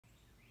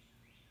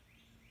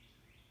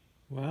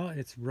Well,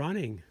 it's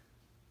running.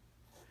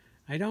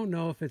 I don't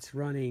know if it's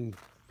running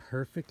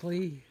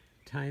perfectly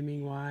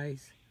timing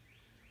wise.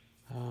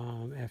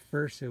 At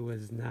first it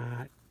was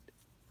not.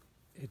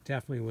 It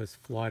definitely was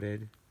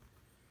flooded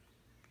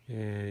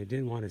and it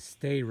didn't want to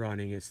stay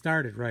running. It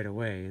started right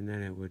away and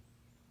then it would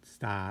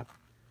stop.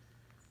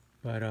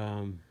 But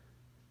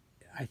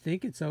I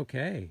think it's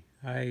okay.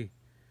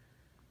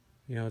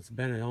 It's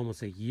been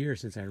almost a year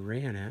since I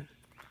ran it,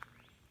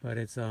 but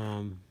I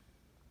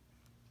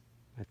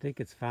think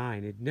it's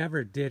fine. It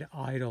never did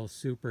idle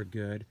super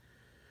good.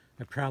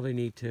 I probably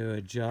need to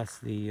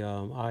adjust the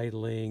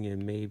idling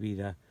and maybe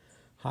the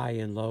high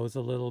and lows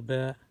a little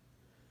bit.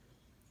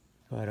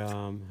 But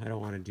I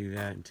don't want to do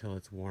that until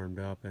it's warmed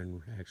up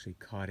and actually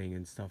cutting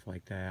and stuff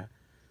like that.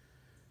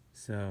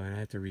 So, and I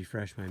have to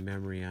refresh my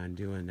memory on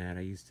doing that.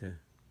 I used to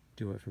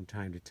do it from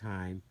time to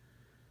time,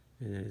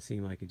 and then it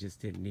seemed like it just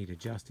didn't need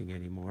adjusting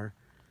anymore.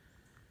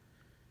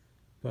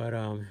 But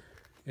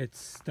it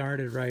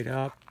started right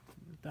up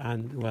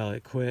well,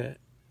 it quit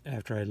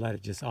after I let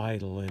it just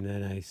idle, and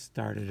then I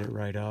started it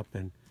right up,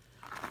 and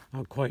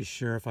I'm quite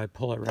sure if I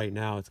pull it right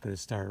now it's going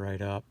to start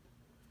right up,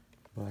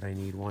 but I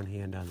need one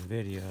hand on the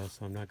video,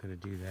 so I'm not going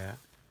to do that.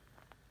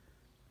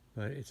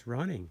 But it's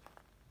running,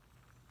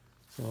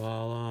 so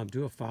I'll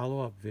do a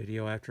follow-up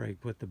video after I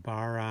put the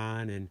bar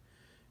on and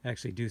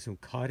actually do some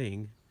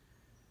cutting.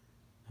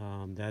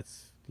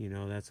 That's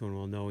when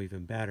we'll know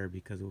even better,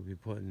 because we'll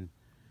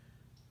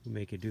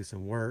make it do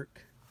some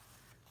work.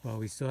 Well,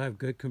 we still have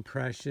good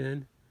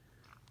compression.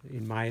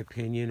 In my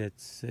opinion,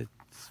 it's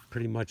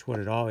pretty much what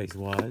it always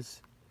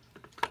was.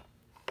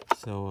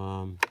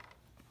 So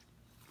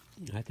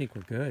I think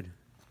we're good.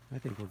 I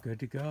think we're good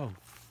to go.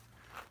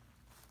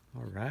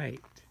 All right.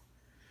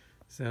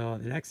 So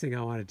the next thing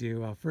I want to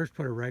do, I'll first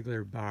put a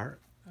regular bar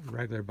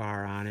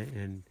on it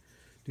and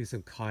do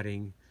some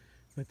cutting.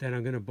 But then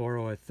I'm going to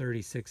borrow a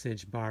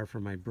 36-inch bar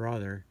from my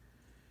brother,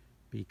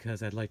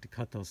 because I'd like to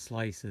cut those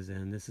slices,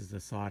 and this is the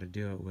saw to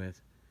do it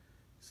with.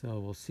 So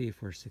we'll see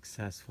if we're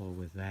successful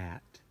with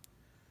that.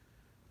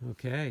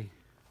 Okay,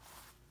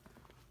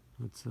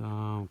 let's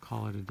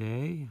call it a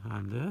day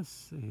on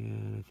this,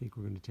 and I think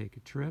we're going to take a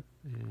trip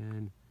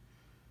and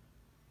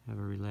have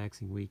a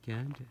relaxing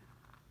weekend.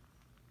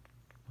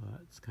 But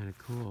it's kind of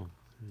cool.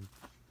 I'm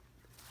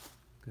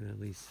going to at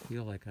least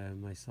feel like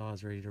my saw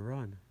is ready to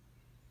run.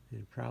 And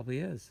it probably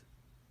is.